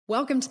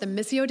Welcome to the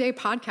Missio Dei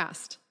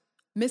podcast.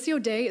 Missio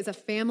Dei is a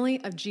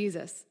family of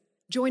Jesus,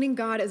 joining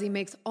God as he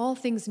makes all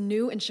things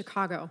new in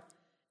Chicago.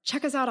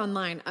 Check us out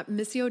online at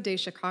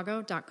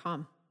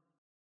missiodeichicago.com.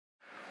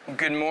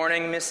 Good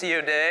morning,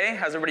 Missio Dei.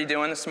 How's everybody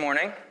doing this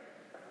morning?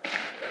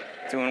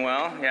 Doing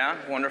well? Yeah,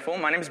 wonderful.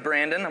 My name is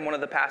Brandon. I'm one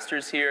of the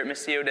pastors here at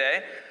Missio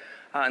Dei.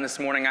 And this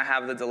morning I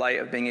have the delight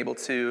of being able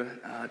to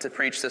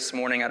preach this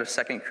morning out of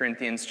 2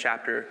 Corinthians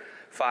chapter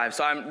 5.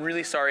 So I'm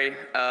really sorry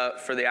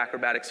for the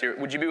acrobatics here.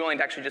 Would you be willing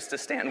to actually just to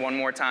stand one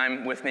more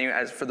time with me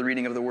as for the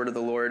reading of the word of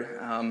the Lord?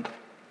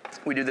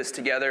 We do this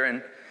together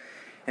and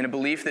in a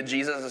belief that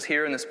Jesus is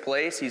here in this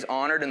place. He's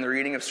honored in the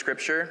reading of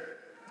Scripture,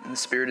 and the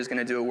Spirit is going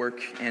to do a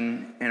work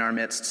in our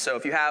midst. So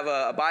if you have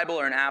a Bible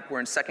or an app,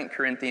 we're in 2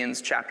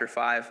 Corinthians chapter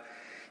 5.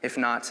 If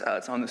not,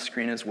 it's on the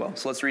screen as well.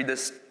 So let's read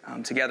this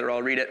together.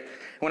 I'll read it.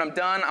 When I'm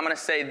done, I'm going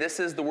to say, "This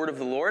is the word of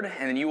the Lord,"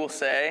 and then you will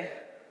say,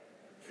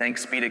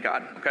 "Thanks be to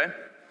God," okay?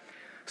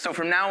 So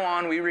from now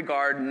on, we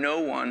regard no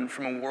one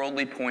from a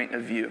worldly point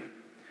of view.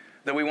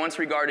 Though we once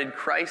regarded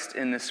Christ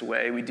in this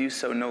way, we do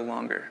so no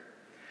longer.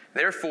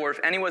 Therefore, if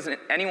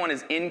anyone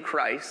is in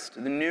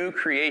Christ, the new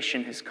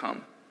creation has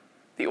come.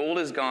 The old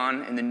is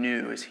gone and the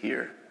new is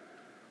here.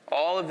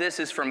 All of this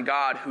is from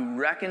God, who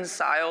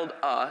reconciled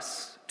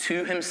us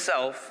to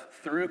himself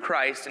through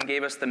Christ and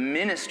gave us the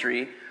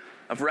ministry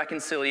of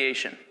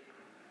reconciliation.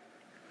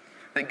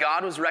 That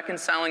God was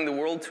reconciling the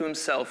world to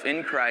himself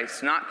in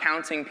Christ, not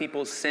counting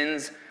people's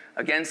sins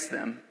against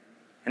them,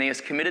 and he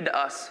has committed to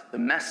us the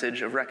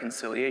message of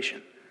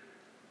reconciliation.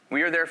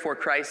 We are therefore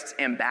Christ's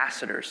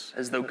ambassadors,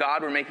 as though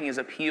God were making his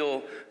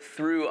appeal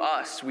through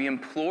us. We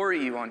implore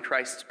you on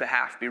Christ's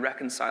behalf, be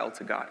reconciled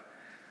to God.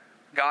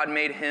 God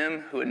made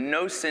him who had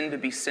no sin to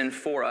be sin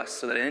for us,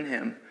 so that in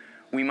him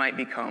we might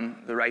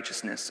become the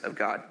righteousness of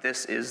God.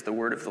 This is the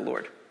word of the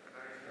Lord.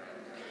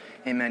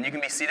 Amen. You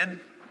can be seated.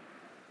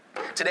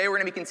 Today we're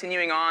going to be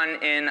continuing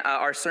on in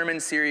our sermon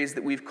series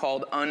that we've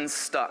called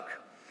Unstuck.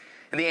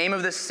 And the aim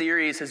of this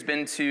series has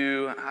been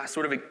to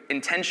sort of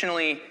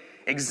intentionally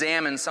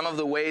examine some of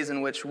the ways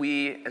in which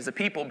we as a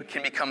people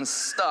can become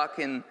stuck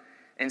in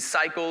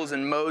cycles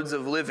and modes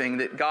of living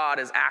that God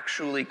is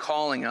actually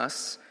calling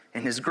us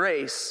in his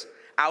grace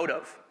out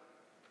of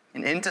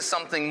and into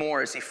something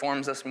more as he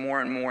forms us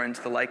more and more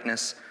into the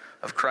likeness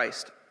of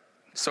Christ.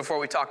 So far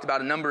we talked about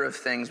a number of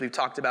things. We've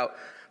talked about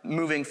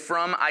moving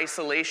from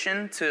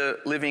isolation to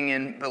living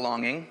in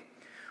belonging.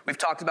 We've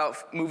talked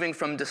about moving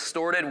from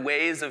distorted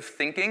ways of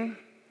thinking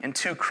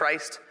into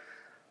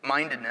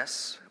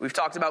Christ-mindedness. We've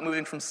talked about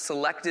moving from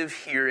selective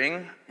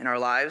hearing in our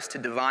lives to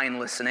divine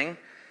listening.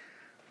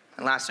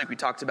 And last week we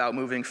talked about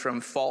moving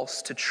from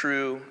false to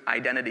true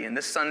identity. And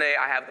this Sunday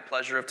I have the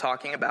pleasure of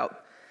talking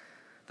about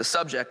the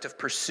subject of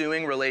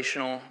pursuing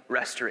relational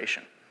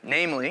restoration.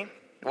 Namely,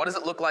 what does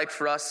it look like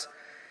for us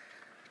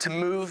to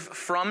move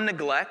from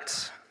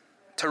neglect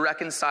to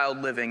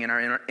reconciled living in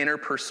our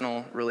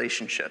interpersonal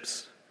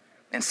relationships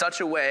in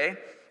such a way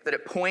that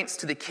it points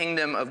to the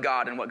kingdom of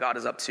God and what God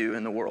is up to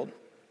in the world.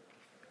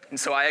 And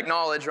so I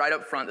acknowledge right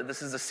up front that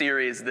this is a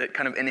series that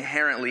kind of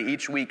inherently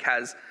each week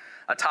has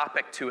a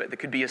topic to it that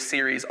could be a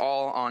series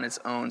all on its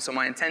own. So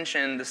my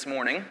intention this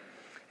morning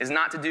is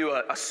not to do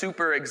a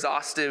super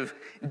exhaustive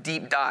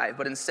deep dive,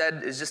 but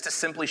instead is just to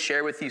simply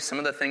share with you some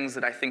of the things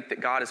that I think that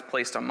God has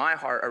placed on my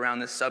heart around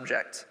this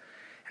subject.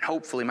 And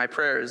hopefully my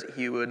prayer is that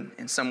he would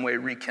in some way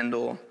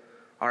rekindle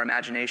our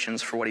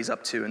imaginations for what he's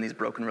up to in these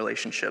broken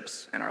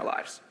relationships in our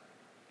lives.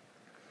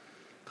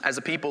 As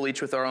a people,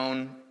 each with our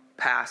own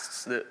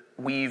pasts that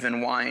weave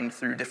and wind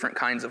through different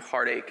kinds of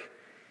heartache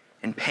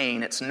and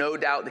pain, it's no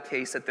doubt the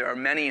case that there are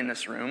many in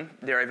this room,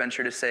 dare I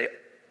venture to say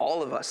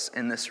all of us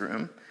in this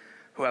room,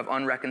 who have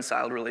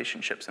unreconciled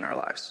relationships in our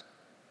lives.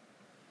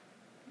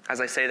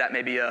 As I say that,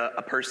 maybe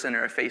a person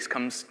or a face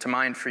comes to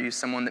mind for you,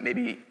 someone that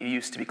maybe you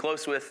used to be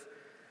close with,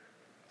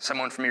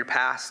 someone from your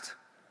past,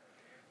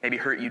 maybe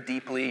hurt you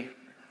deeply,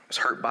 was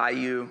hurt by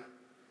you.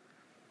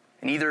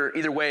 And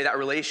either way, that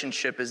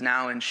relationship is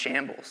now in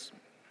shambles.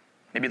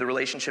 Maybe the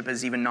relationship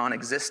is even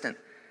non-existent.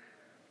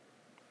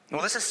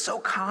 Well, this is so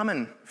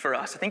common for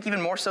us. I think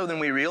even more so than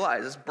we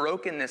realize. This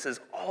brokenness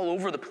is all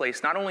over the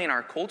place, not only in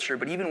our culture,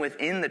 but even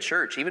within the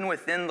church, even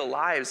within the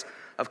lives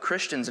of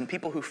Christians and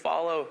people who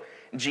follow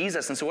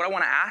Jesus. And so what I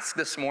want to ask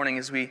this morning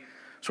as we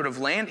sort of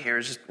land here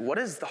is just, what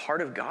is the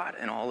heart of God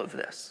in all of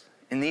this,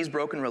 in these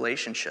broken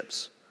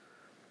relationships?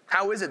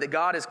 How is it that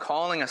God is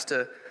calling us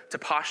to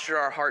posture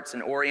our hearts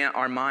and orient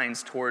our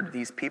minds toward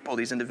these people,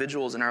 these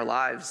individuals in our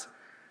lives?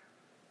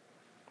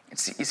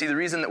 You see, the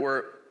reason that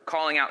we're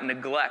calling out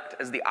neglect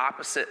as the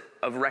opposite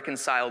of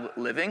reconciled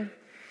living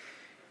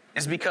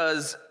is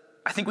because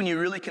I think when you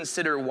really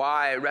consider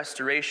why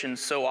restoration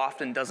so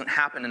often doesn't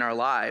happen in our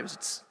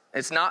lives,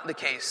 it's not the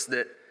case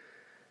that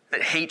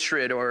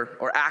hatred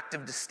or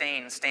active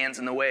disdain stands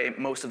in the way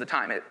most of the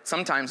time.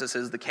 Sometimes this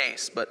is the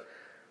case, but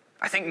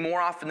I think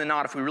more often than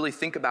not, if we really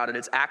think about it,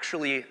 it's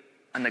actually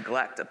a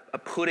neglect, a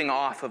putting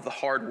off of the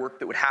hard work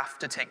that would have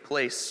to take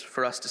place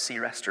for us to see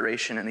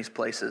restoration in these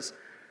places.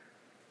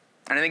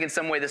 And I think in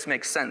some way this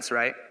makes sense,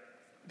 right?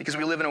 because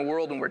we live in a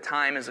world where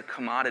time is a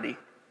commodity.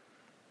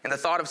 And the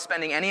thought of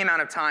spending any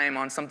amount of time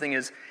on something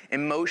as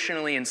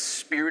emotionally and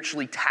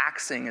spiritually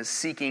taxing as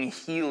seeking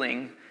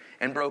healing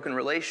and broken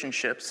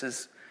relationships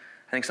is,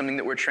 I think, something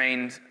that we're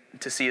trained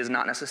to see as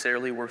not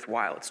necessarily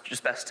worthwhile. It's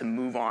just best to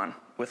move on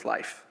with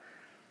life.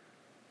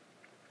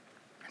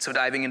 So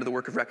diving into the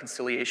work of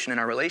reconciliation in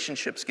our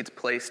relationships gets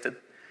placed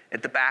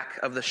at the back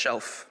of the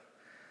shelf.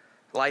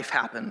 Life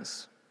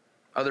happens.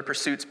 Other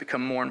pursuits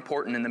become more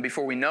important. And then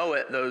before we know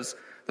it, those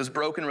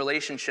broken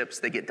relationships,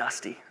 they get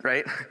dusty,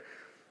 right?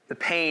 The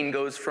pain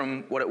goes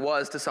from what it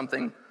was to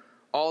something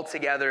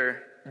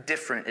altogether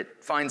different.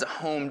 It finds a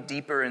home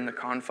deeper in the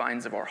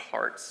confines of our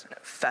hearts, and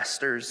it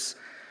festers.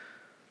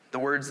 The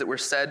words that were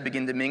said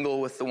begin to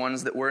mingle with the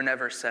ones that were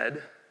never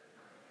said.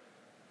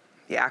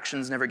 The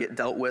actions never get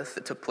dealt with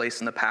that took place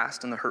in the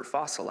past, and the hurt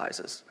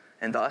fossilizes.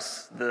 And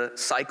thus, the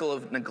cycle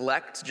of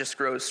neglect just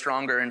grows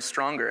stronger and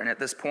stronger. And at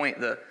this point,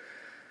 the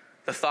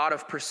thought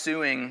of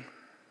pursuing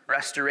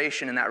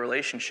restoration in that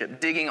relationship,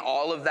 digging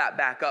all of that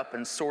back up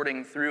and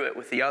sorting through it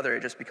with the other,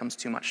 it just becomes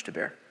too much to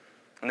bear.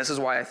 And this is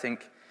why I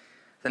think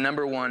the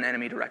number one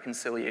enemy to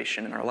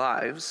reconciliation in our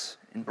lives,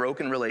 in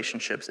broken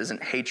relationships,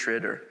 isn't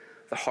hatred or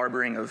the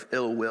harboring of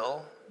ill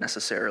will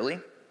necessarily,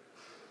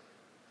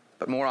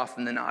 but more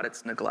often than not,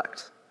 it's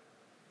neglect.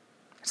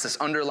 It's this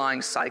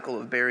underlying cycle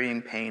of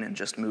burying pain and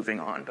just moving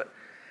on. But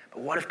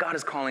what if God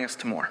is calling us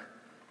to more?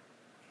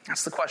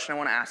 That's the question I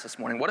want to ask this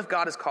morning. What if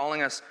God is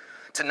calling us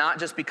to not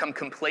just become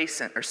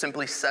complacent or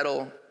simply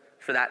settle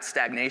for that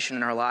stagnation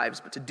in our lives,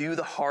 but to do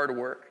the hard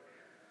work,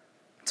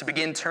 to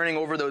begin turning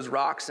over those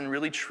rocks and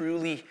really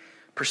truly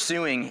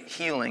pursuing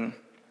healing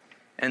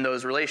in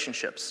those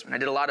relationships? And I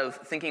did a lot of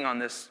thinking on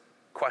this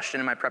question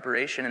in my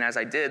preparation, and as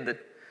I did,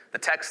 the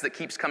text that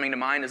keeps coming to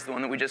mind is the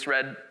one that we just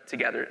read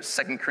together,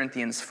 2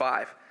 Corinthians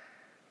 5.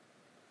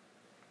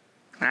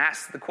 And I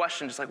asked the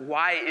question, just like,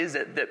 why is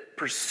it that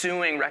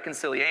pursuing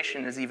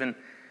reconciliation is even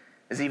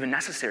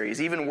necessary,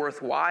 is even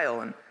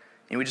worthwhile? And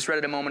we just read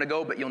it a moment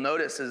ago, but you'll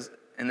notice is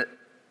in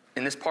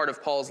this part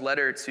of Paul's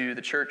letter to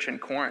the church in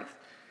Corinth,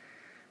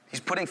 he's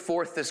putting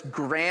forth this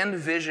grand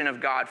vision of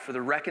God for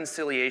the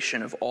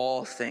reconciliation of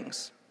all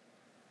things.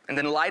 And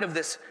in light of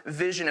this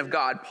vision of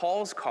God,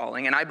 Paul's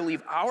calling, and I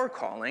believe our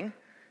calling,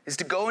 is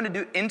to go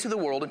into the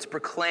world and to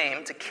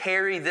proclaim, to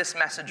carry this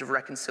message of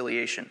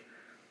reconciliation,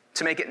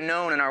 to make it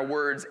known in our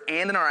words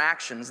and in our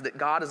actions that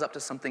God is up to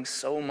something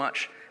so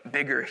much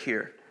bigger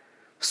here,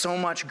 so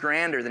much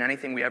grander than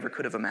anything we ever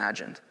could have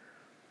imagined.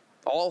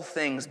 All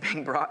things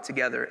being brought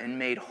together and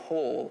made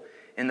whole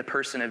in the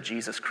person of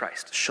Jesus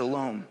Christ.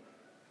 Shalom,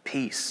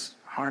 peace,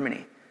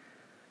 harmony.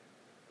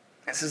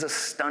 This is a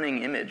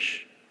stunning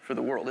image for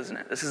the world, isn't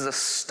it? This is a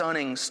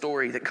stunning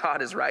story that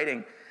God is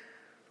writing.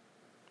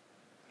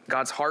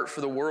 God's heart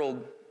for the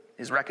world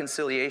is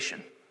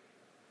reconciliation.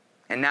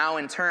 And now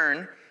in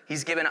turn,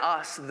 he's given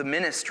us the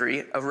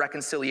ministry of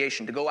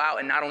reconciliation to go out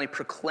and not only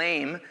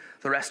proclaim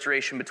the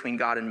restoration between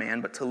God and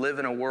man, but to live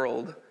it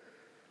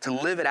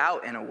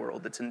out in a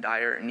world that's in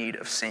dire need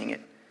of seeing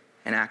it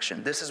in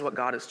action. This is what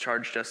God has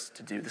charged us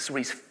to do. This is what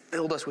he's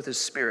filled us with his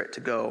Spirit to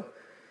go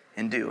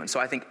and do. And so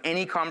I think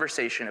any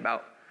conversation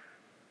about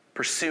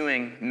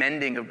pursuing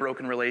mending of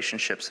broken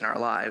relationships in our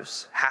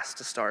lives has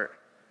to start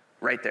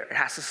right there. It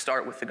has to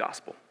start with the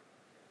gospel.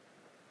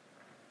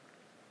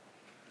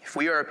 If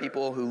we are a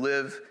people who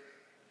live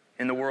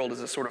in the world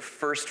as a sort of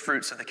first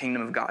fruits of the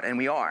kingdom of God, and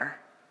we are,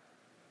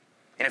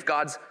 and if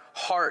God's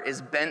heart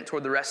is bent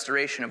toward the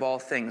restoration of all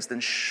things, then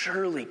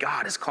surely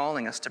God is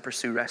calling us to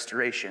pursue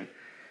restoration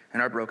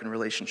in our broken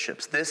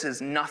relationships. This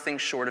is nothing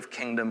short of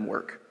kingdom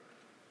work.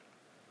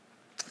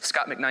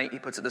 Scott McKnight, he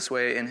puts it this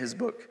way in his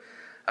book,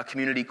 A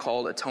Community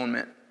Called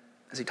Atonement.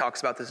 As he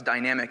talks about this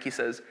dynamic, he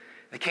says,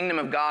 the kingdom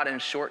of God in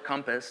short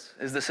compass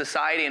is the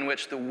society in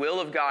which the will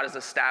of God is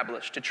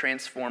established to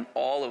transform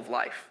all of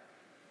life.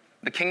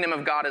 The kingdom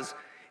of God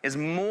is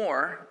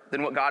more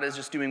than what God is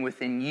just doing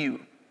within you,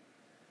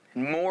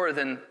 and more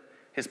than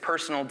his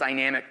personal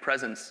dynamic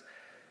presence.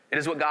 It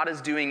is what God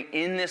is doing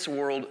in this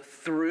world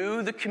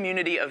through the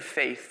community of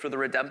faith for the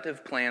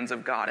redemptive plans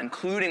of God,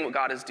 including what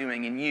God is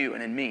doing in you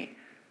and in me.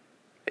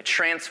 It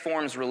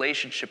transforms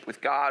relationship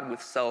with God,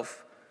 with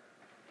self,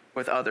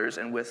 with others,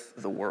 and with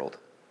the world.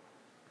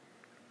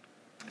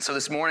 So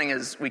this morning,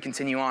 as we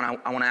continue on,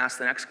 I want to ask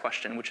the next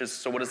question, which is,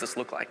 so what does this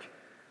look like?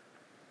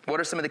 What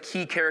are some of the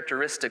key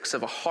characteristics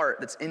of a heart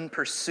that's in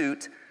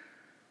pursuit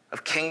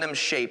of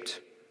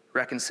kingdom-shaped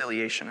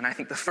reconciliation? And I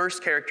think the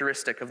first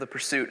characteristic of the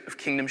pursuit of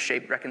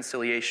kingdom-shaped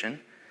reconciliation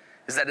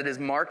is that it is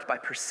marked by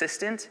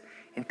persistent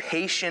and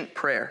patient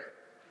prayer.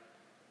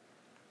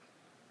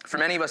 For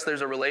many of us,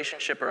 there's a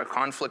relationship or a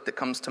conflict that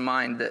comes to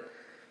mind that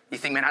you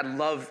think, man, I'd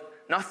love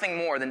nothing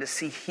more than to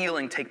see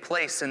healing take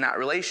place in that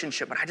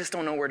relationship, but I just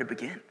don't know where to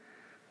begin.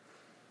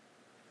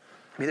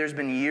 Maybe there's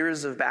been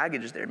years of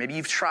baggage there. Maybe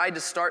you've tried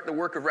to start the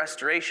work of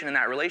restoration in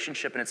that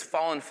relationship and it's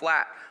fallen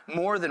flat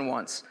more than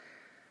once.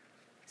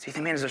 So you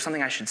think, man, is there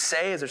something I should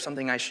say? Is there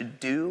something I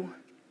should do?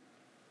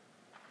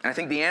 And I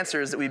think the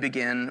answer is that we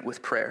begin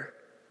with prayer.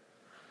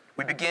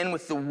 We begin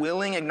with the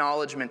willing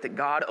acknowledgement that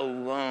God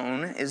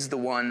alone is the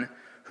one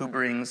who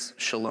brings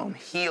shalom.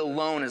 He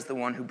alone is the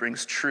one who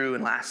brings true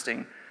and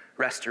lasting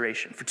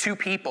restoration. For two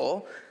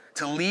people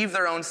to leave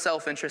their own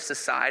self-interest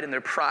aside and their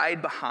pride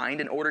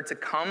behind in order to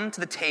come to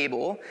the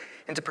table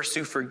and to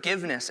pursue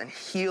forgiveness and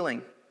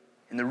healing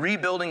and the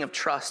rebuilding of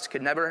trust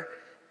could never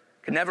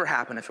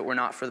happen if it were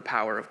not for the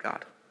power of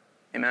God.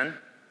 Amen?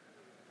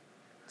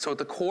 So at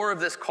the core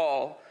of this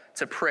call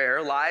to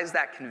prayer lies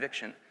that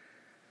conviction.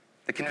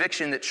 The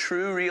conviction that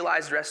true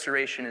realized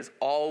restoration is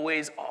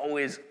always,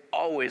 always,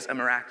 always a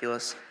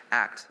miraculous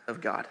act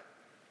of God.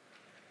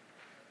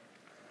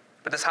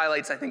 But this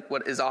highlights, I think,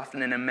 what is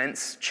often an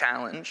immense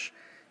challenge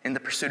in the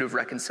pursuit of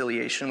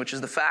reconciliation, which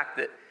is the fact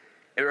that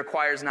it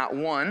requires not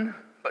one,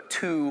 but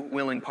two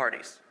willing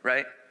parties,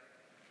 right?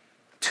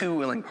 Two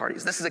willing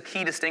parties. This is a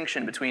key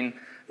distinction between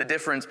the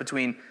difference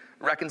between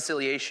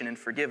reconciliation and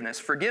forgiveness.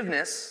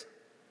 Forgiveness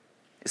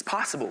is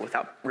possible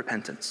without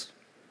repentance.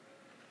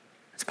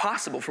 It's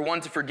possible for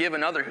one to forgive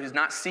another who's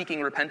not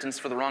seeking repentance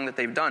for the wrong that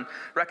they've done.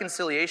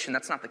 Reconciliation,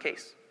 that's not the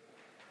case.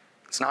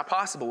 It's not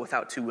possible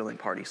without two willing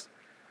parties.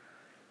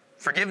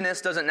 Forgiveness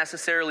doesn't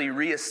necessarily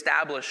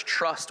reestablish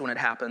trust when it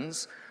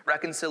happens.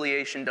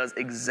 Reconciliation does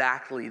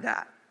exactly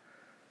that.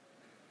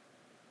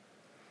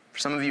 For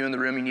some of you in the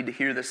room, you need to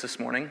hear this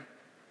morning.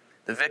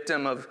 The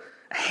victim of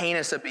a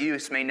heinous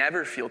abuse may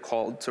never feel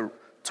called to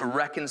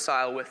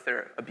reconcile with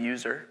their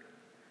abuser.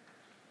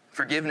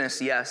 Forgiveness,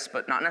 yes,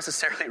 but not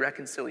necessarily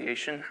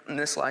reconciliation in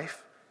this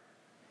life.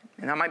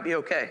 And that might be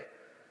okay.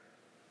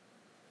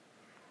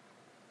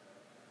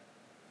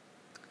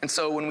 And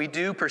so when we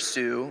do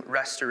pursue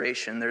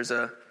restoration,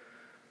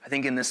 I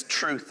think in this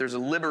truth, there's a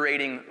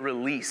liberating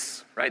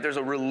release, right? There's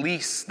a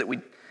release that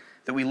we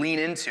lean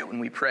into when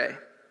we pray.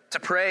 To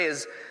pray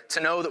is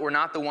to know that we're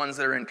not the ones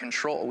that are in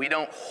control. We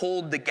don't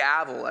hold the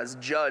gavel as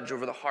judge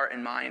over the heart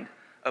and mind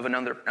of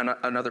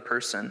another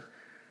person.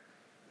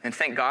 And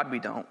thank God we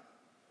don't.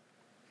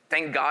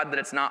 Thank God that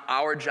it's not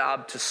our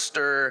job to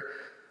stir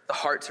the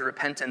heart to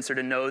repentance or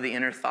to know the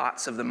inner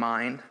thoughts of the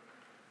mind.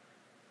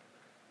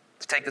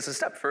 To take this a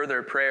step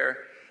further, prayer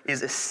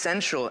is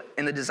essential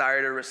in the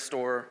desire to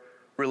restore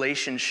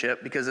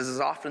relationship, because as is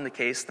often the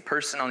case, the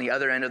person on the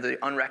other end of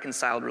the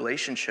unreconciled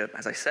relationship,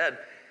 as I said,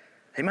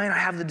 they might not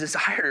have the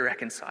desire to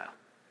reconcile.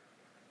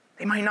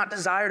 They might not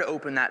desire to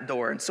open that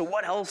door. And so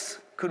what else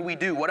could we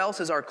do? What else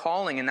is our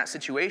calling in that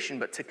situation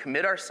but to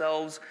commit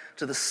ourselves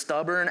to the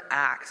stubborn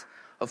act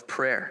of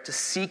prayer, to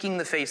seeking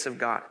the face of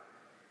God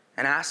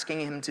and asking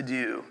him to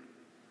do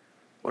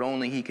what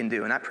only he can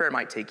do? And that prayer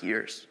might take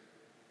years.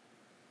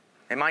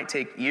 It might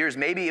take years.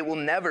 Maybe it will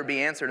never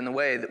be answered in the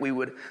way that we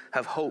would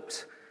have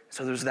hoped.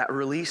 So there's that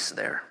release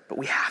there, but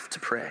we have to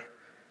pray.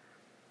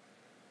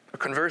 Or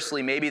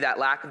conversely, maybe that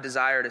lack of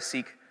desire to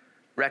seek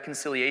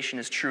reconciliation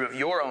is true of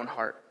your own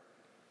heart.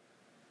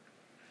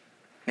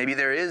 Maybe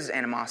there is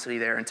animosity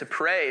there, and to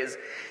pray is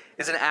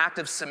an act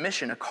of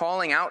submission, a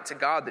calling out to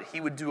God that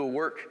he would do a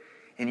work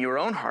in your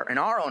own heart, in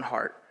our own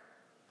heart,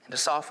 and to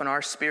soften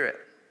our spirit.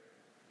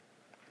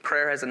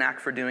 Prayer has a knack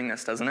for doing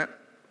this, doesn't it?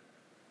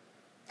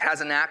 It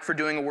has a knack for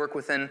doing a work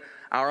within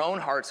our own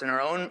hearts and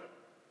our own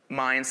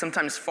minds,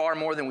 sometimes far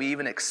more than we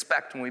even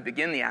expect when we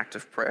begin the act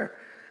of prayer.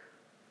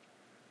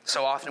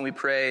 So often we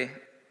pray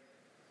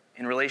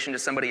in relation to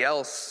somebody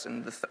else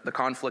and the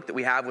conflict that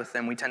we have with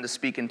them. We tend to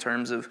speak in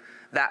terms of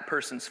that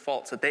person's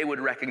faults, that they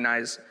would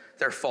recognize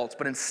their faults.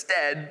 But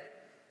instead,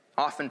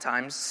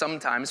 oftentimes,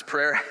 sometimes,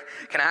 prayer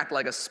can act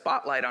like a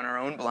spotlight on our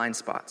own blind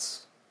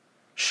spots,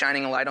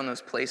 shining a light on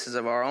those places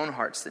of our own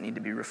hearts that need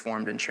to be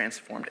reformed and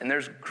transformed. And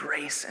there's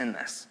grace in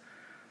this.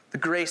 The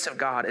grace of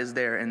God is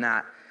there in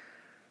that.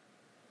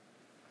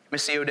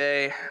 Missio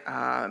Dei,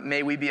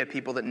 may we be a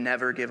people that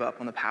never give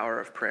up on the power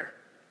of prayer.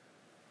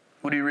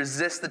 Would we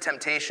resist the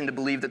temptation to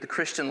believe that the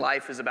Christian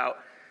life is about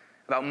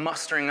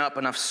mustering up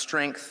enough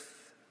strength?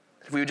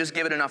 If we would just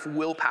give it enough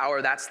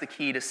willpower, that's the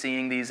key to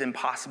seeing these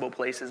impossible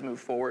places move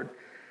forward.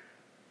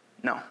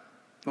 No.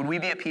 Would we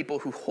be a people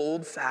who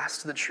hold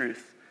fast to the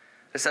truth?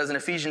 It says in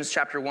Ephesians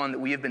chapter 1 that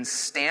we have been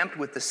stamped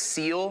with the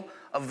seal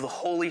of the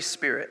Holy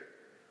Spirit.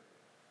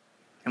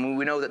 And when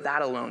we know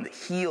that alone, that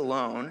he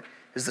alone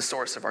is the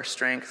source of our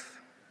strength,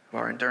 of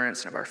our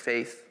endurance, and of our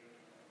faith.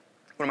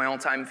 One of my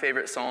all-time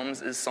favorite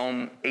psalms is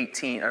Psalm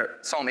 18.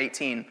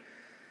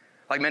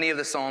 Like many of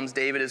the psalms,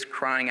 David is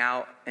crying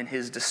out in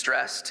his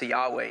distress to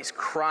Yahweh. He's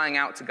crying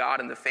out to God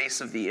in the face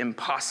of the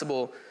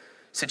impossible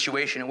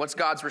situation. And what's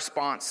God's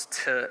response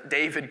to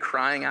David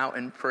crying out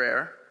in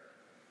prayer?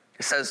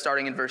 It says,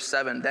 starting in verse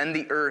 7, "Then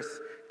the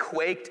earth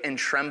quaked and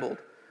trembled.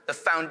 The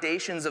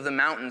foundations of the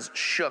mountains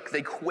shook.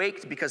 They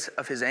quaked because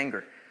of his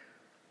anger.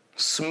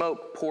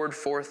 Smoke poured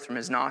forth from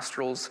his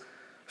nostrils.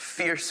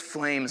 Fierce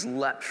flames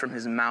leapt from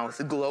his mouth.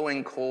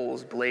 Glowing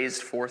coals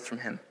blazed forth from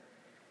him.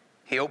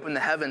 He opened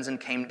the heavens and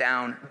came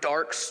down.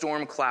 Dark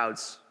storm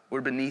clouds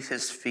were beneath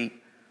his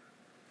feet.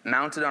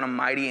 Mounted on a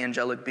mighty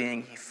angelic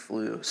being, he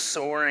flew,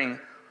 soaring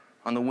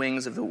on the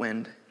wings of the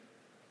wind.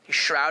 He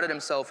shrouded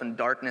himself in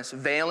darkness,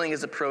 veiling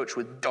his approach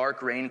with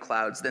dark rain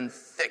clouds. Then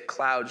thick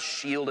clouds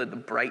shielded the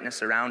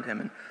brightness around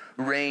him,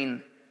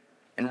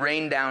 and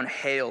rained down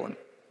hail and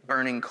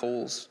burning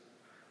coals.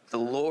 The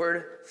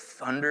Lord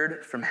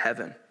thundered from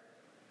heaven.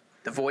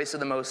 The voice of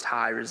the Most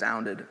High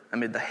resounded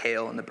amid the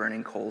hail and the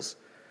burning coals.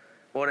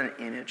 What an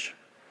image.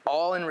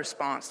 All in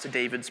response to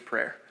David's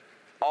prayer.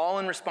 All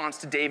in response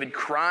to David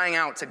crying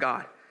out to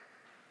God.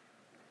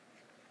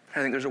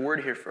 I think there's a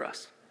word here for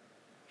us.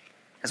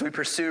 As we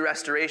pursue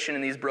restoration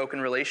in these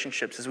broken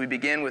relationships, as we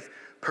begin with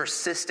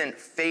persistent,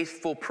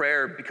 faithful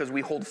prayer because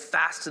we hold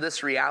fast to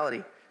this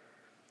reality,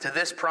 to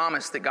this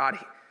promise that God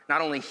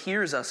not only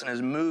hears us and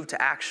is moved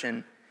to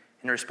action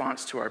in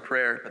response to our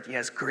prayer, but he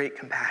has great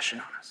compassion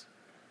on us.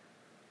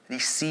 That he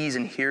sees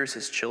and hears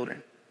his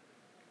children.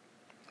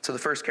 So the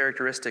first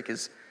characteristic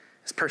is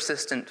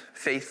persistent,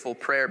 faithful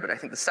prayer. But I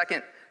think the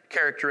second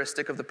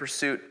characteristic of the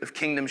pursuit of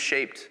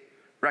kingdom-shaped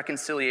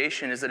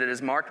reconciliation is that it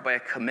is marked by a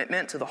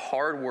commitment to the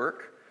hard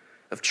work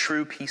of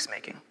true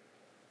peacemaking.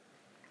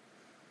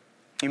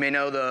 You may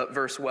know the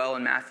verse well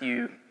in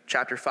Matthew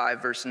chapter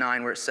 5, verse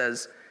 9, where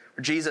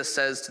Jesus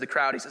says to the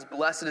crowd, he says,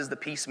 "Blessed is the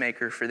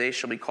peacemaker, for they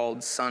shall be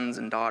called sons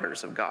and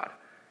daughters of God."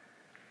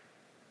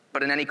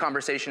 But in any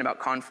conversation about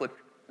conflict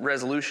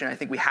resolution, I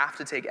think we have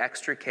to take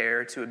extra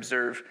care to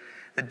observe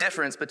the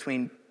difference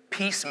between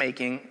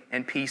peacemaking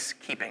and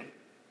peacekeeping.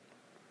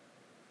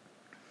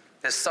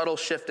 This subtle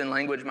shift in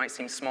language might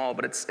seem small,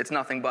 but it's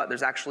nothing but.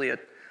 There's actually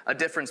a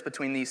difference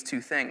between these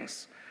two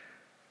things.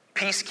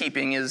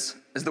 Peacekeeping is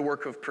the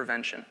work of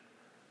prevention,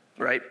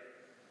 right?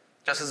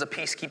 Just as a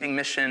peacekeeping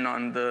mission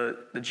on the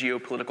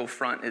geopolitical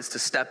front is to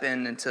step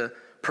in and to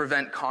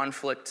prevent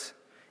conflict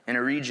in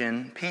a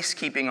region,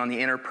 peacekeeping on the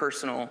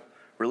interpersonal,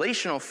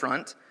 relational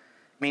front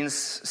means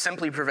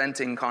simply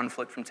preventing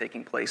conflict from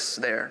taking place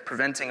there,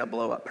 preventing a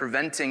blow-up,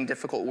 preventing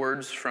difficult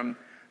words from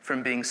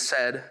being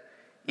said,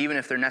 even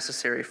if they're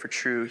necessary for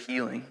true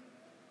healing.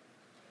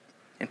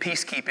 In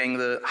peacekeeping,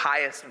 the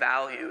highest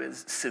value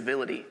is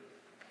civility.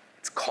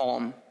 It's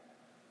calm.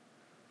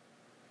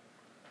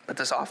 But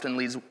this often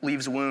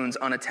leaves wounds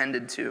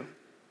unattended to.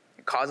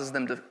 It causes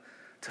them to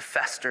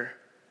fester.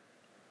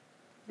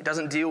 It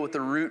doesn't deal with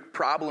the root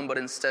problem, but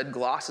instead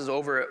glosses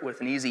over it with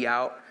an easy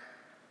out.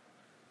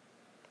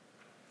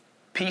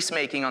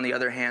 Peacemaking, on the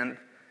other hand,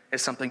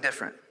 is something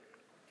different.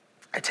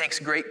 It takes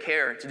great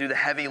care to do the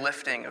heavy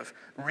lifting of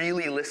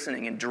really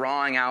listening and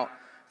drawing out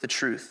the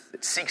truth.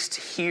 It seeks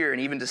to hear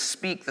and even to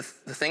speak the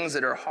things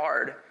that are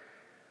hard,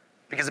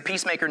 because a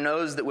peacemaker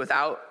knows that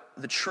without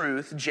the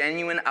truth,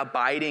 genuine,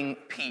 abiding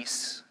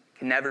peace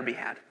can never be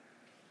had.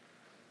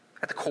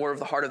 At the core of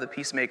the heart of the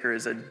peacemaker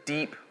is a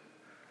deep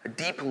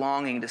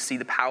longing to see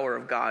the power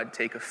of God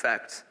take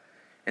effect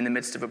in the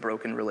midst of a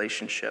broken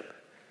relationship,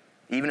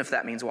 even if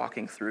that means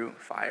walking through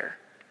fire.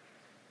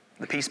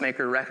 The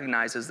peacemaker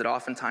recognizes that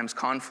oftentimes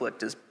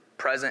conflict is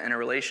present in a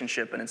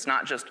relationship, and it's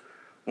not just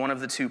one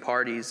of the two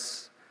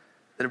parties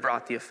that have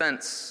brought the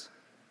offense.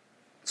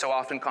 So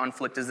often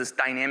conflict is this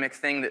dynamic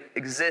thing that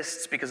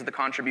exists because of the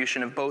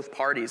contribution of both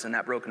parties in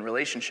that broken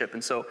relationship.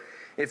 And so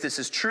if this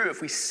is true,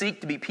 if we seek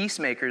to be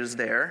peacemakers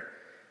there,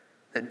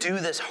 that do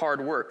this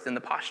hard work, then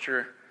the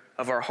posture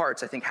of our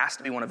hearts, I think, has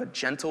to be one of a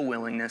gentle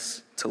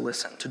willingness to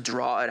listen, to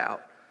draw it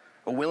out.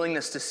 A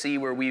willingness to see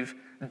where we've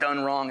done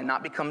wrong and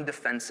not become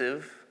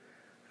defensive,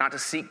 not to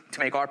seek to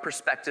make our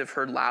perspective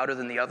heard louder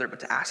than the other, but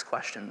to ask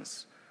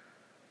questions,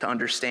 to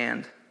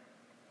understand,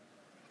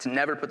 to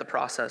never put the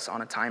process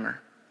on a timer.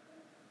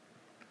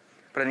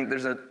 But I think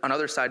there's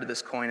another side to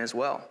this coin as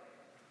well.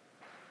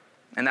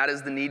 And that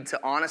is the need to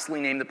honestly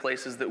name the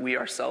places that we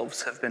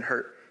ourselves have been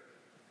hurt.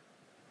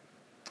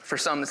 For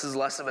some, this is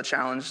less of a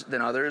challenge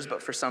than others,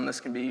 but for some, this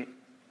can be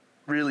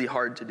really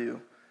hard to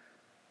do.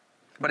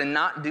 But in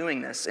not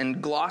doing this,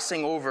 in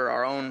glossing over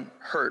our own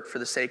hurt for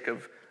the sake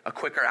of a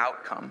quicker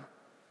outcome,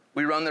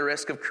 we run the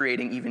risk of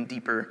creating even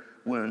deeper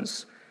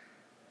wounds.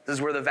 This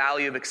is where the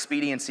value of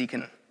expediency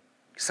can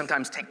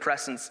sometimes take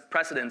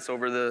precedence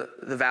over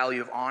the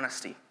value of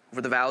honesty,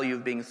 over the value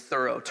of being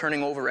thorough,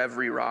 turning over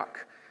every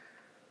rock.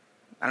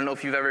 I don't know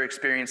if you've ever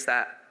experienced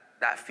that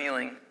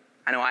feeling.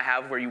 I know I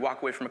have, where you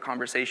walk away from a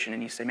conversation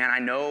and you say, man, I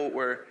know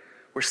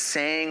we're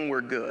saying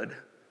we're good.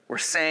 We're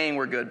saying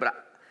we're good,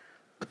 but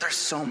there's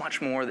so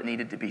much more that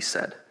needed to be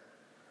said.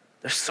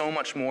 There's so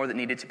much more that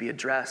needed to be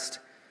addressed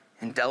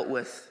and dealt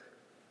with.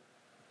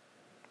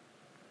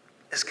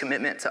 This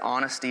commitment to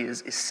honesty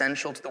is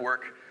essential to the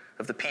work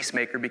of the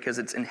peacemaker because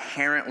it's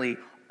inherently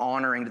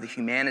honoring to the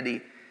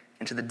humanity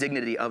and to the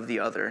dignity of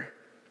the other.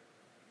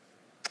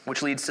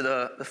 Which leads to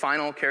the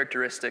final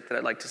characteristic that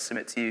I'd like to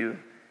submit to you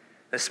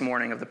this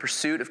morning of the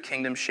pursuit of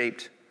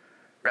kingdom-shaped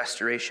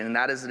restoration, and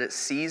that is that it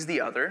sees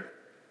the other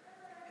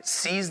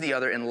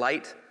in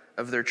light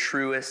of their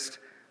truest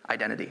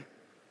identity.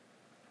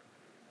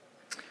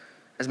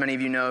 As many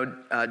of you know,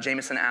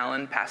 Jameson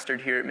Allen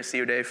pastored here at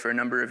Missio Dei for a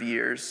number of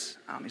years.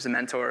 He's a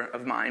mentor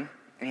of mine,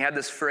 and he had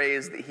this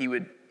phrase that he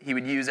would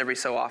use every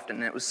so often,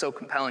 and it was so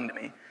compelling to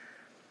me.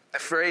 The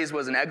phrase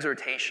was an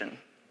exhortation.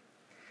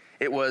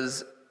 It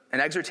was an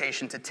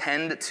exhortation to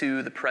tend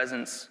to the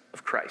presence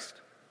of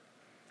Christ.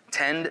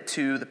 Tend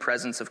to the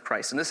presence of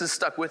Christ. And this has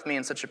stuck with me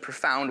in such a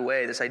profound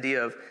way, this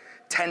idea of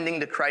tending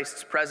to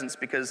Christ's presence,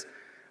 because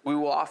we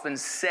will often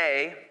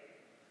say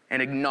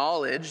and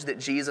acknowledge that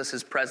Jesus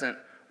is present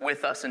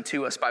with us and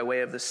to us by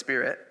way of the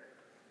Spirit.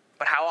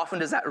 But how often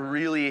does that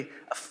really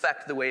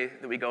affect the way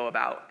that we go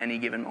about any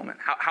given moment?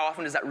 How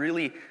often does that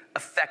really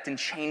affect and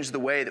change the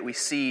way that we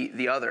see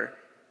the other?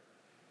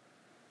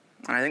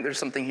 And I think there's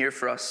something here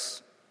for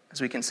us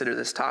as we consider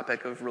this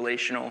topic of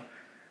relational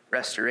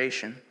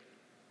restoration.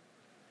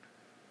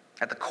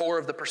 At the core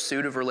of the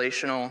pursuit of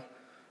relational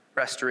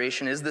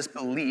restoration is this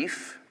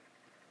belief,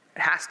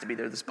 it has to be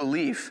there, this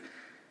belief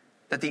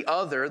that the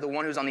other, the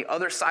one who's on the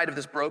other side of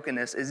this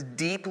brokenness, is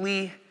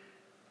deeply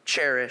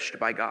cherished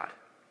by God.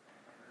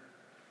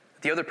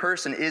 The other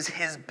person is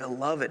his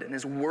beloved and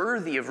is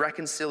worthy of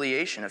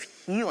reconciliation, of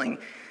healing,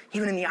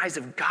 even in the eyes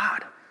of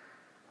God.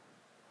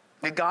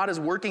 That God is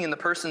working in the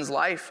person's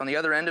life on the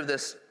other end of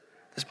this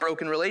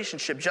broken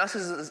relationship just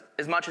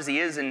as much as he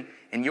is in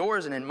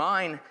yours and in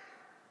mine,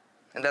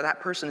 and that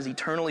person is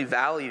eternally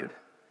valued,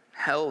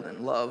 held,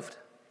 and loved.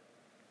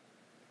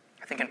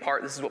 I think in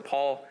part this is what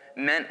Paul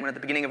meant when at the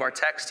beginning of our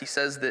text he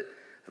says that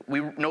we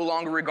no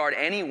longer regard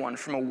anyone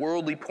from a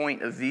worldly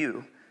point of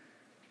view.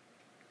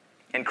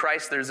 In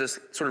Christ there's this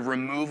sort of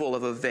removal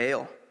of a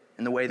veil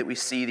in the way that we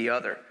see the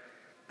other.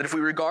 That if we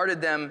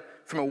regarded them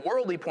from a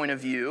worldly point of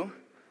view,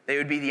 they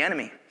would be the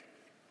enemy.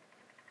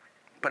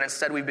 But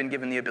instead we've been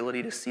given the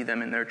ability to see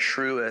them in their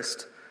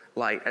truest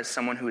light as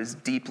someone who is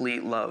deeply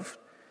loved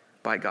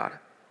by God,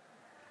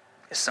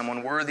 as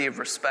someone worthy of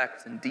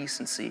respect and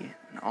decency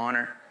and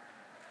honor.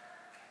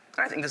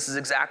 And I think this is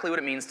exactly what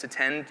it means to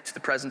tend to the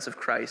presence of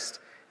Christ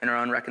in our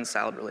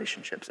unreconciled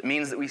relationships. It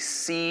means that we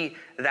see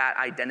that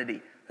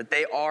identity, that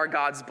they are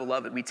God's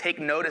beloved. We take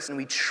notice and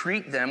we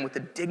treat them with the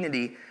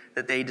dignity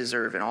that they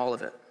deserve in all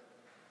of it.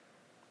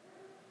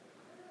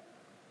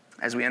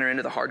 As we enter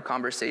into the hard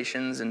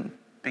conversations and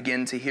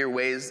begin to hear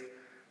ways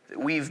that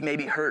we've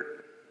maybe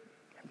hurt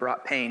and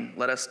brought pain,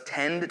 let us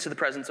tend to the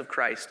presence of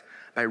Christ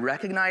by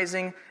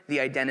recognizing the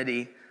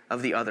identity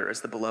of the other as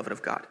the beloved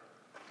of God.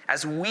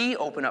 As we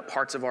open up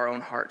parts of our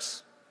own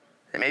hearts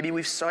that maybe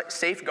we've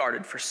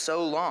safeguarded for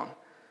so long,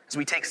 as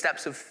we take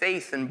steps of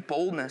faith and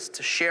boldness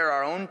to share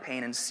our own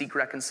pain and seek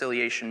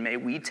reconciliation, may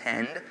we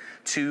tend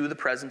to the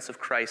presence of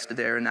Christ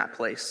there in that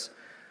place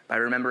by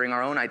remembering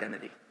our own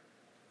identity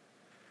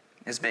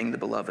as being the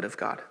beloved of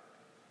God.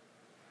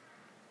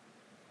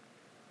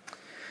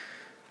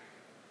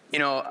 You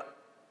know,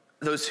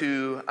 those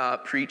who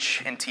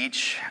preach and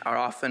teach are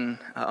often,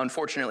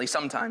 unfortunately,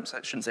 sometimes,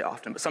 I shouldn't say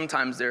often, but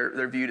sometimes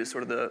they're viewed as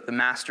sort of the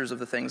masters of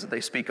the things that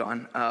they speak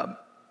on.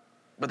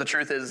 But the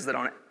truth is that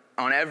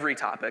on every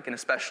topic, and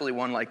especially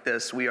one like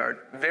this, we are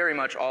very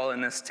much all in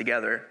this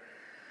together.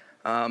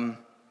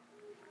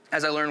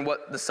 As I learned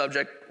what the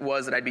subject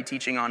was that I'd be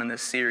teaching on in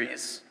this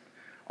series,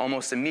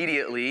 almost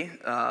immediately,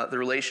 the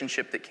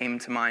relationship that came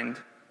to mind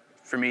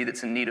for me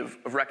that's in need of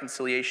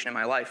reconciliation in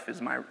my life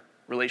is my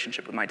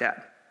relationship with my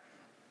dad.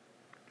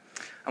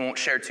 I won't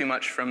share too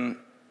much from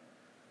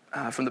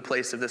the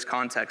place of this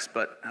context,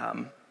 but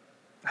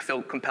I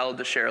feel compelled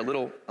to share a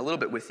little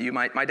bit with you.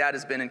 My dad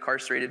has been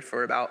incarcerated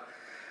for about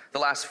the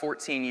last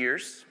 14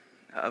 years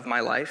of my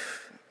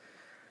life.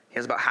 He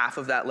has about half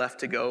of that left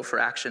to go for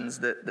actions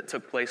that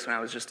took place when I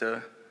was just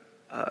a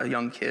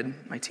young kid,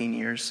 my teen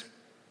years.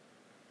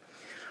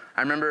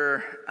 I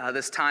remember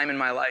this time in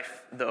my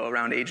life, though,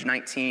 around age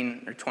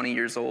 19 or 20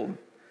 years old,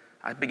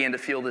 I began to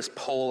feel this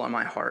pull on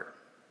my heart.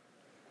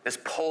 This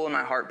pull in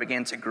my heart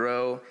began to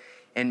grow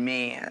in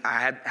me.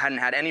 I hadn't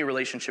had any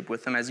relationship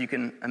with him, as you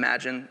can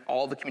imagine.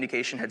 All the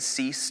communication had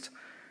ceased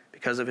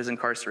because of his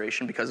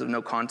incarceration, because of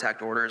no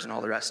contact orders and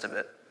all the rest of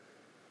it.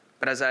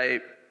 But as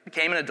I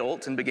became an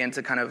adult and began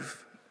to kind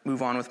of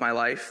move on with my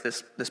life,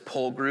 this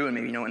pull grew in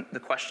me. You know, the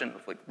question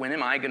of like, when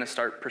am I going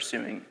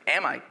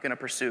to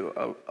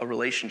pursue a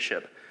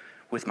relationship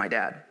with my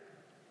dad?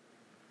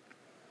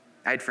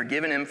 I had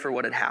forgiven him for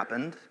what had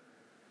happened,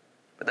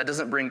 but that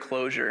doesn't bring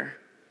closure.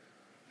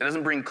 It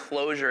doesn't bring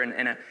closure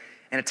and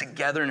a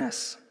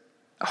togetherness,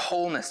 a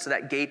wholeness to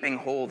that gaping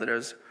hole that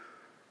is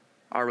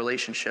our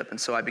relationship. And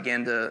so I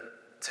began to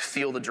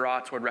feel the draw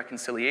toward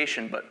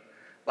reconciliation, but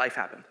life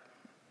happened.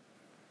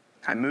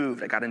 I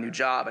moved, I got a new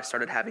job, I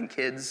started having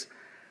kids,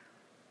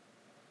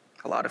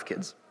 a lot of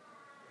kids.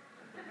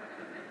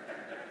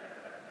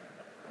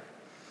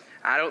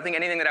 I don't think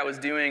anything that I was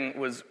doing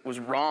was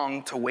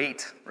wrong to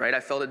wait, right?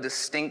 I felt a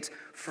distinct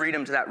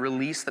freedom to that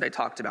release that I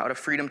talked about, a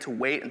freedom to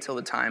wait until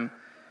the time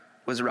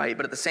was right.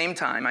 But at the same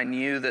time, I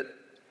knew that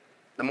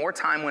the more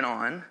time went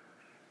on,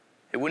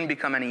 it wouldn't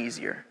become any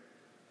easier.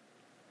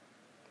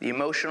 The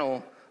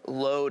emotional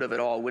load of it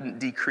all wouldn't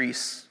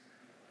decrease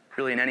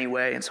really in any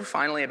way. And so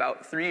finally,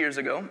 about 3 years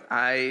ago,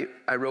 I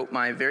wrote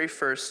my very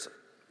first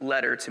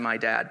letter to my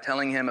dad,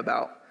 telling him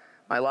about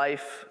my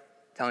life,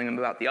 telling him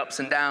about the ups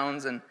and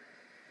downs, and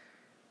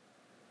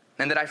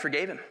that I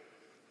forgave him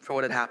for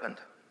what had happened.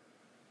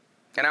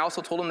 And I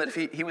also told him that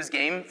if he was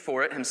game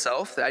for it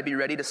himself, that I'd be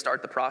ready to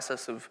start the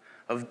process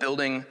of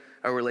building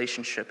a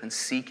relationship and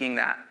seeking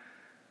that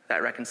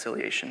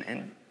reconciliation.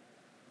 And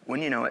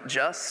when you know it,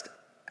 just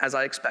as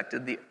I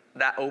expected,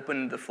 that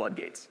opened the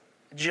floodgates.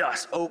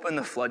 Just opened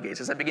the floodgates.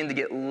 As I began to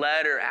get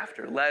letter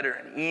after letter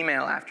and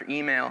email after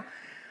email,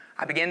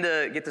 I began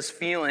to get this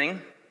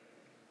feeling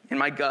in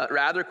my gut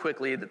rather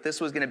quickly that this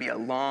was going to be a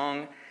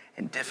long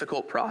and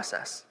difficult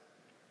process.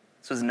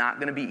 This was not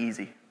going to be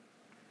easy.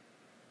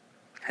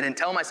 I didn't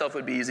tell myself it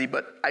would be easy,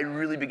 but I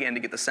really began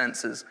to get the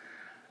sense as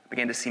I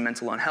began to see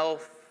mental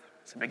unhealth,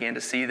 as I began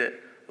to see that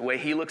the way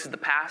he looks at the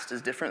past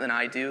is different than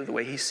I do. The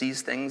way he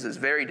sees things is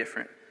very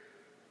different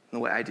than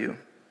the way I do.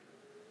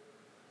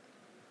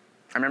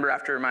 I remember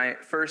after my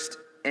first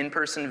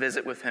in-person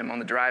visit with him on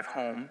the drive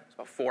home, it was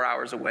about 4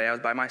 hours away, I was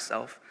by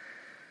myself,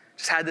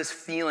 just had this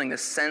feeling,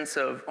 this sense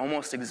of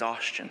almost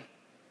exhaustion,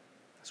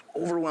 this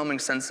overwhelming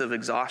sense of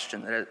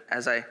exhaustion that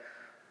as I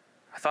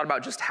thought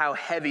about just how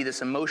heavy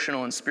this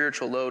emotional and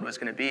spiritual load was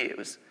going to be, it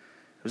was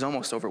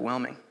almost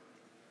overwhelming.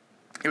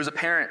 It was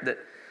apparent that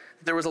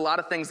there was a lot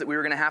of things that we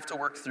were going to have to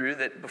work through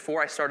that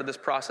before I started this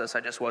process, I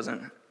just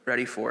wasn't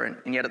ready for.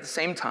 And yet at the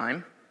same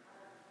time,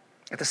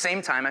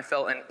 I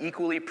felt an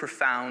equally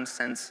profound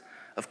sense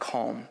of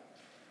calm,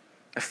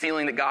 a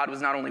feeling that God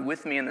was not only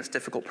with me in this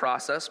difficult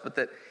process, but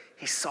that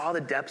he saw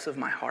the depths of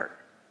my heart.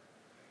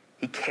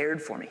 He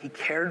cared for me. He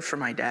cared for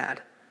my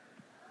dad.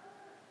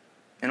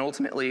 And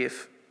ultimately,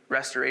 if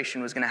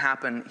restoration was going to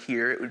happen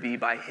here, it would be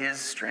by his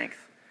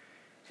strength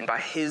and by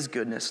his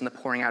goodness and the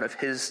pouring out of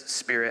his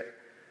Spirit.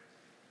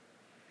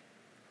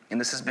 And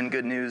this has been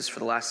good news for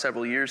the last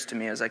several years to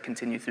me as I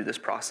continue through this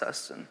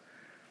process. And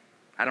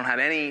I don't have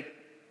any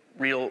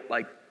real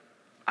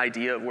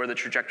idea of where the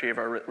trajectory of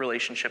our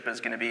relationship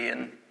is going to be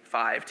in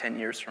 5-10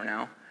 years from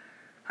now.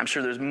 I'm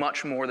sure there's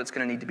much more that's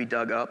going to need to be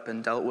dug up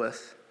and dealt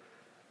with.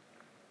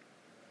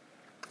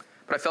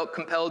 But I felt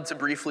compelled to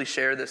briefly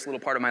share this little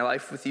part of my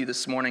life with you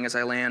this morning as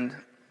I land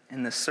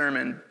in this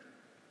sermon.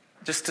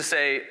 Just to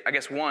say, I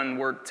guess, one,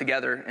 we're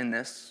together in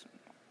this.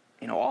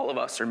 You know, all of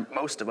us, or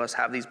most of us,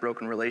 have these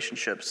broken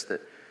relationships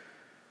that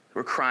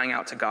we're crying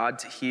out to God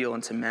to heal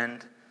and to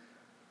mend.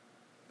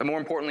 But more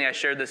importantly, I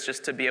shared this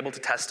just to be able to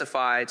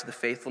testify to the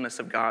faithfulness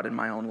of God in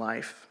my own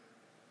life.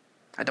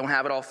 I don't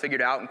have it all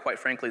figured out, and quite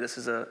frankly, this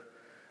is a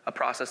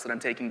process that I'm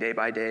taking day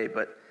by day,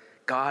 but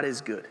God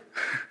is good.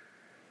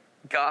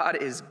 God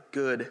is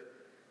good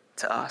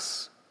to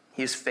us.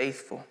 He is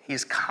faithful. He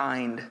is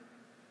kind.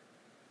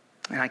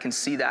 And I can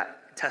see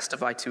that,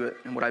 testify to it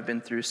in what I've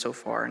been through so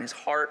far. And his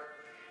heart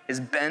is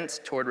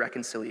bent toward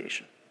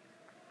reconciliation.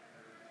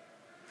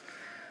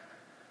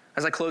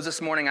 As I close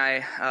this morning, I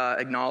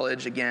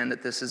acknowledge again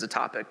that this is a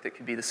topic that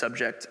could be the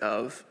subject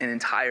of an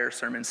entire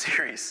sermon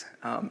series.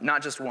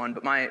 Not just one,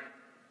 but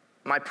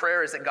my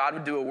prayer is that God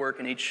would do a work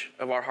in each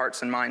of our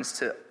hearts and minds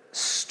to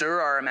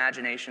stir our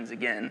imaginations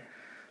again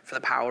for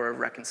the power of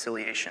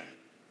reconciliation.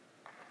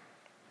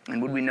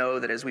 And would we know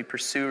that as we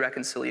pursue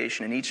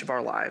reconciliation in each of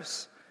our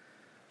lives,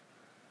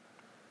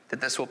 that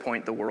this will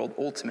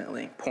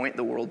ultimately point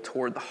the world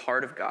toward the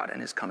heart of God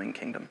and his coming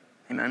kingdom.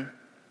 Amen.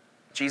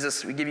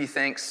 Jesus, we give you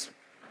thanks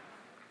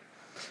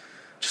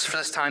just for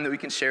this time that we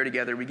can share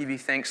together. We give you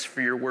thanks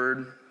for your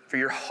word, for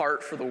your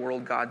heart for the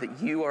world, God,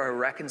 that you are a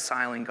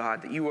reconciling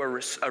God, that you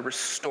are a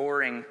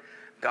restoring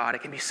God.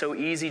 It can be so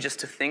easy just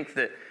to think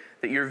that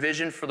your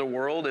vision for the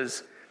world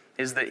is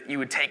that you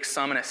would take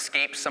some and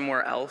escape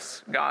somewhere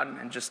else, God,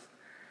 and just,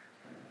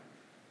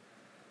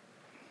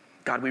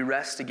 God, we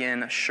rest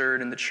again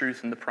assured in the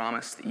truth and the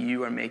promise that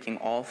you are making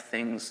all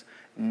things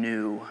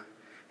new.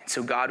 And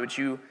so, God, would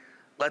you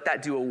let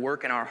that do a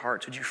work in our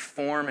hearts? Would you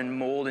form and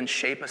mold and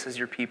shape us as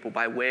your people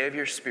by way of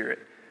your Spirit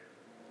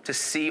to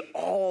see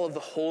all of the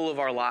whole of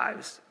our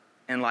lives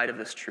in light of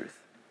this truth?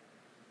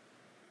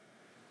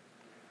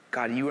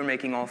 God, you are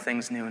making all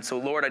things new. And so,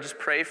 Lord, I just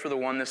pray for the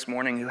one this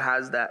morning who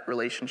has that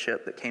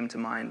relationship that came to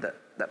mind,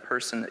 that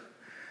person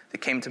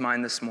that came to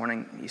mind this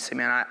morning. You say,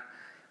 man,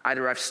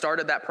 either I've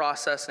started that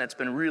process and it's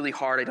been really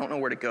hard, I don't know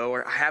where to go,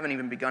 or I haven't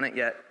even begun it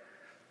yet.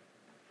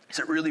 Is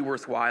it really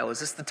worthwhile? Is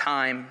this the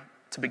time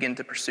to begin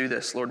to pursue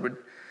this? Lord, would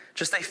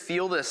just they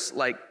feel this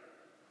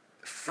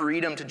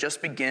freedom to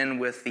just begin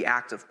with the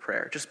act of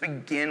prayer. Just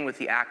begin with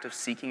the act of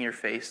seeking your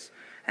face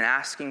and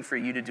asking for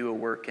you to do a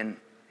work in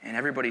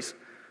everybody's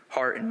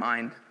heart and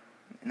mind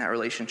in that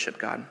relationship,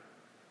 God.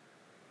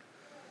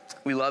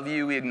 We love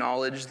you. We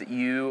acknowledge that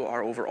you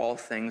are over all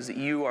things, that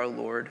you are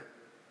Lord,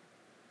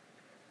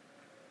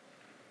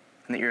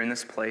 and that you're in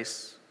this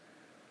place.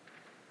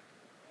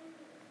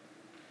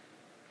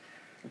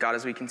 God,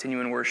 as we continue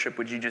in worship,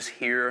 would you just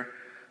hear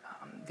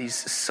these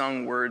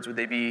sung words? Would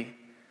they be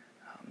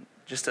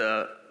just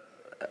a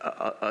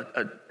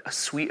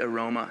sweet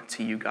aroma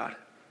to you, God?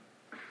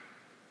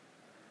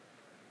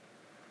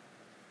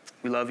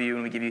 We love you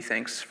and we give you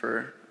thanks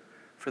for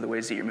the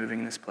ways that you're moving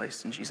in this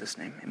place. In Jesus'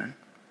 name, amen.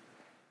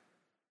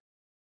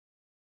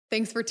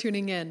 Thanks for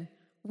tuning in.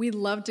 We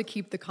love to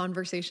keep the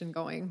conversation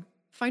going.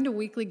 Find a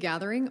weekly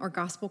gathering or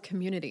gospel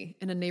community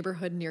in a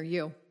neighborhood near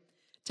you.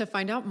 To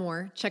find out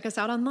more, check us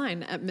out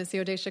online at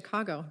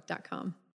missiodaychicago.com.